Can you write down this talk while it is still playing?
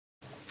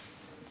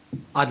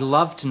I'd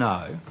love to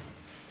know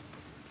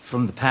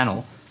from the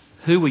panel,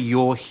 who were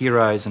your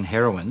heroes and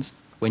heroines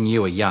when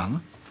you were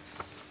young?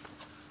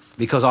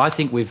 Because I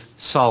think we've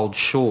sold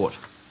short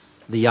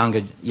the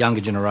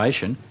younger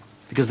generation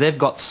because they've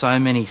got so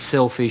many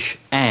selfish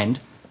and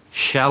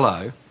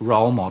shallow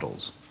role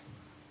models.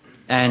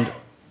 And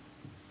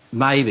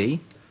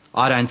maybe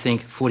I don't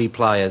think footy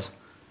players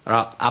are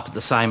up at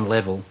the same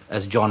level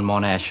as John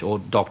Monash or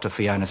Dr.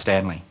 Fiona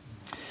Stanley.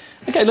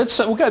 Okay,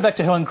 we'll go back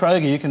to Helen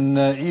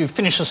Kroger. You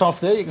finish us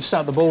off there. You can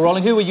start the ball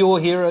rolling. Who were your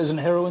heroes and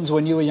heroines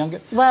when you were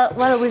younger?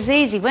 Well, it was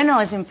easy. When I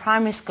was in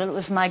primary school, it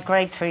was my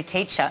grade 3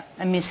 teacher,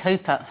 Miss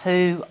Hooper,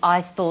 who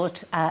I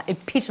thought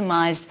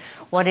epitomised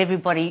what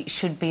everybody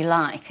should be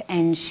like.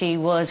 And she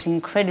was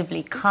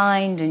incredibly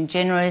kind and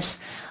generous,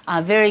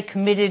 very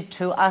committed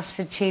to us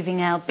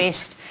achieving our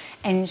best.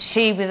 And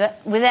she,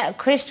 without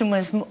question,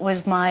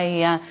 was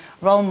my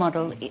role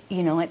model,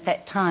 you know, at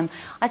that time.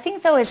 I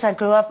think, though, as I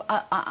grew up,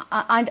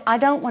 I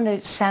don't want to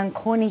sound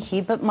corny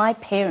here, but my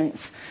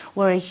parents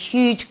were a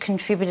huge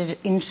contributor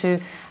into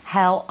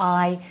how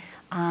I,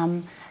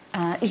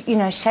 you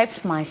know,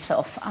 shaped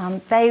myself.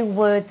 They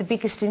were the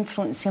biggest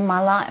influence in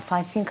my life.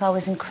 I think I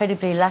was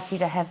incredibly lucky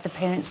to have the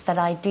parents that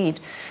I did.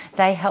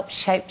 They helped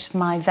shape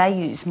my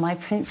values, my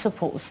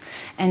principles,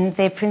 and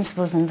they're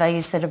principles and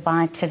values that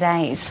abide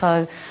today.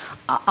 So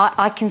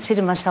I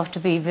consider myself to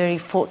be very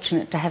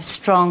fortunate to have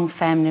strong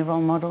family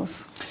role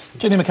models.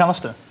 Jenny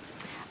McAllister.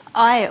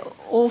 I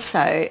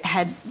also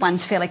had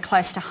ones fairly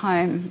close to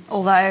home,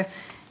 although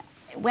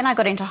when I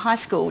got into high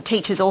school,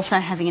 teachers also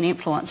having an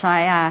influence.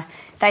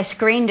 They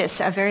screened us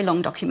a very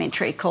long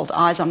documentary called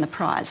Eyes on the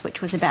Prize,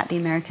 which was about the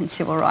American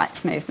Civil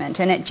Rights Movement,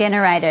 and it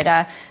generated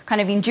a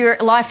kind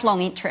of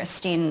lifelong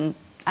interest in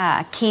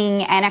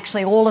King and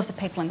actually all of the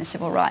people in the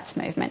civil rights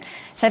movement.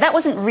 So that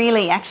wasn't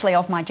really actually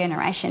of my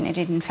generation. It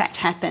had in fact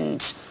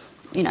happened,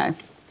 you know,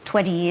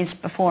 20 years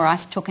before I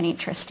took an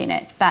interest in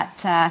it. But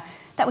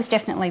that was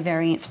definitely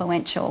very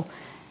influential.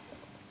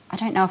 I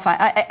don't know if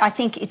I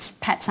think it's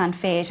perhaps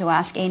unfair to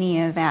ask any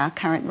of our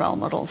current role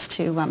models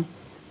to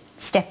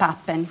step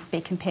up and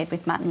be compared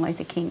with Martin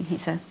Luther King.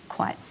 He's a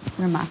quite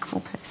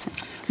remarkable person.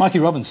 Mikey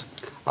Robbins.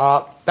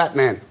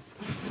 Batman.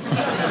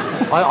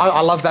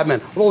 I love Batman.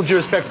 With all due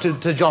respect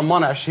to John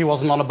Monash, he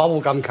wasn't on a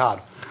bubblegum card.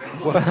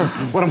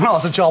 When I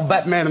was a child,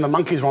 Batman and the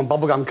monkeys were on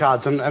bubblegum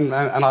cards, and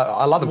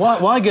I love them.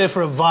 Why go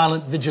for a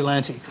violent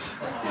vigilante?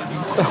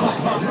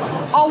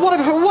 Oh,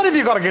 what have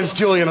you got against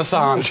Julian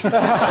Assange?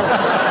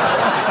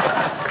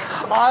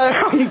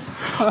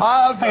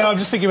 Hang on, I'm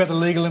just thinking about the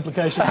legal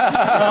implications. Look,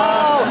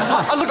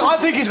 I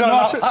think he's got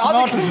enough.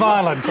 Not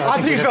violent.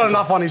 I think he's got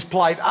enough on his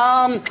plate.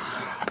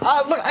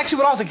 Look, actually,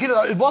 when I was a kid,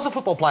 it was a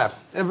football player.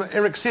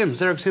 Eric Sims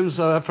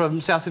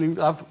from South Sydney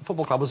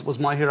Football Club was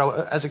my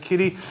hero as a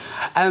kiddie.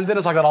 And then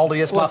as I got older,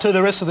 yes. Well, to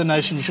the rest of the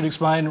nation, you should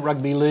explain,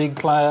 rugby league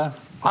player.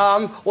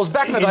 Was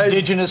back in the days...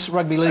 Indigenous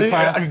rugby league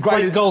player, a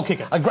great goal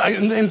kicker.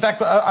 In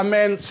fact, a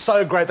man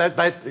so great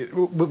that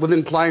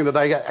within playing that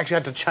they actually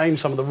had to change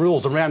some of the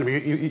rules around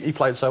him. He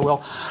played so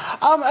well.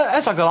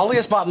 As I got older,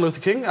 yes, Martin Luther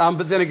King,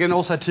 but then again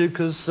also too,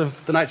 because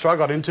of the nature I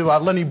got into,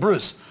 Lenny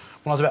Bruce,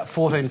 when I was about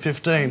 14,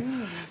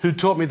 15, who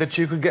taught me that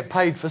you could get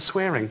paid for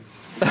swearing.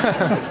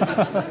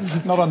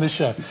 Not on this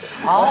show.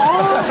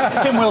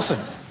 Tim Wilson.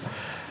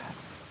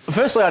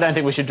 Firstly, I don't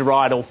think we should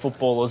deride all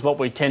footballers. What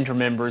we tend to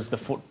remember is the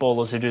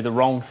footballers who do the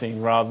wrong thing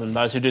rather than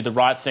those who do the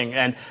right thing.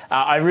 And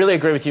I really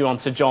agree with you on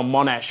Sir John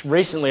Monash.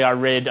 Recently, I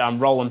read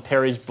Roland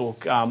Perry's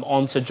book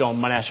on Sir John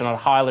Monash, and I'd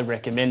highly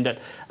recommend it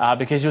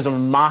because he was a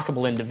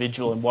remarkable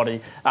individual in what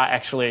he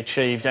actually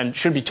achieved and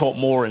should be taught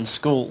more in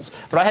schools.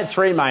 But I had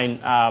three main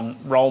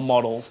role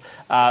models.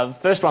 The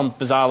first one,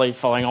 bizarrely,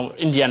 following on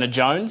Indiana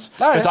Jones,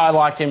 because I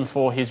liked him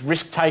for his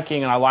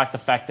risk-taking, and I liked the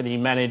fact that he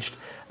managed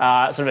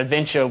sort of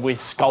adventure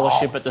with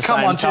scholarship at the same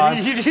time. Come on,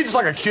 Tim, you're just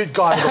like a cute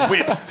guy with a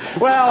whip.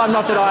 Well, I'm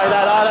not denying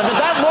that either, but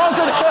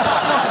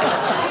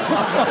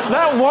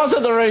that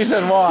wasn't the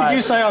reason why. Did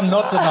you say I'm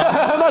not denying?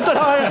 I'm not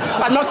denying it.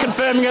 I'm not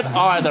confirming it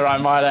either, I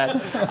might add.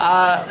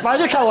 But I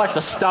just kind of like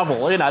the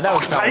stubble, you know, that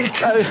was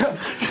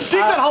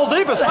Dig that hole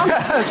deeper, son.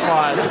 That's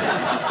fine.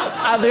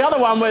 The other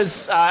one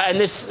was,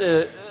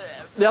 the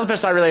other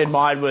person I really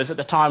admired at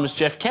the time was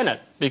Jeff Kennett,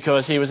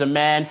 because he was a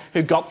man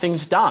who got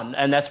things done,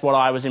 and that's what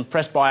I was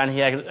impressed by, and he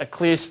had a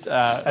clear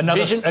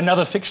vision.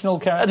 Another fictional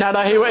character? No,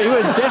 he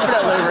was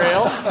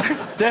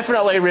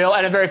definitely real,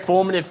 and a very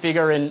formative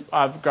figure in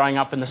growing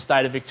up in the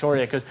state of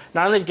Victoria, because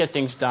not only did he get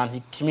things done,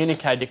 he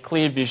communicated a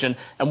clear vision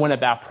and went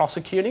about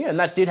prosecuting, and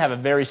that did have a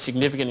very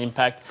significant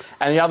impact.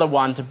 And the other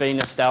one, to be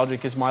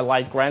nostalgic, is my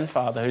late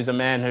grandfather, who's a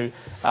man who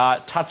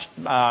touched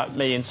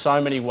me in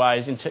so many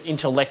ways,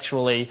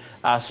 intellectually,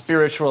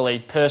 spiritually,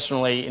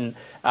 personally,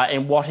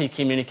 in what he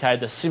communicated,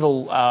 the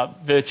civil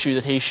virtue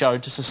that he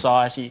showed to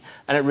society,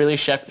 and it really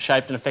shaped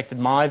and affected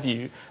my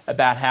view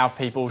about how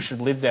people should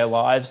live their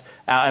lives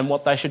and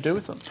what they should do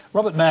with them.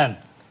 Robert Mann.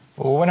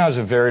 Well, when I was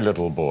a very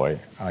little boy,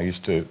 there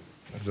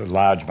was a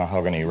large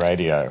mahogany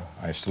radio.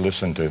 I used to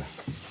listen to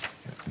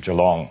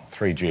Geelong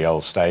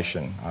 3GL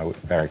station. I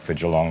barracked for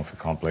Geelong for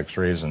complex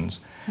reasons.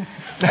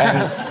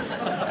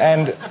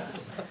 And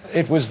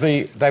it was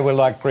they were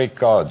like Greek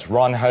gods,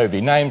 Ron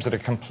Hovey, names that are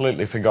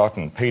completely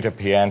forgotten, Peter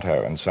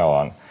Pianto and so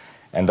on,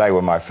 and they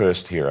were my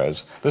first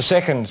heroes. The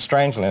second,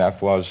 strangely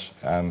enough, was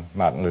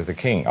Martin Luther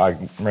King. I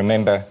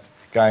remember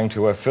going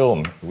to a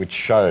film which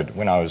showed,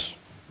 when I was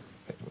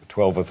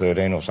 12 or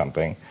 13 or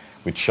something,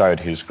 which showed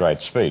his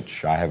great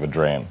speech, I Have a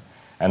Dream,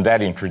 and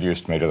that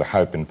introduced me to the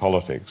hope in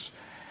politics.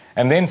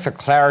 And then for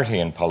clarity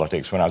in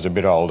politics, when I was a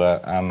bit older,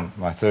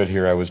 my third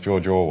hero was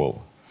George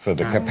Orwell, for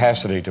the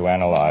capacity to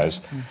analyse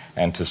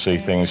and to see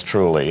things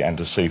truly and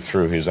to see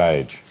through his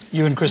age.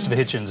 You and Christopher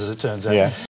Hitchens, as it turns out. Yeah.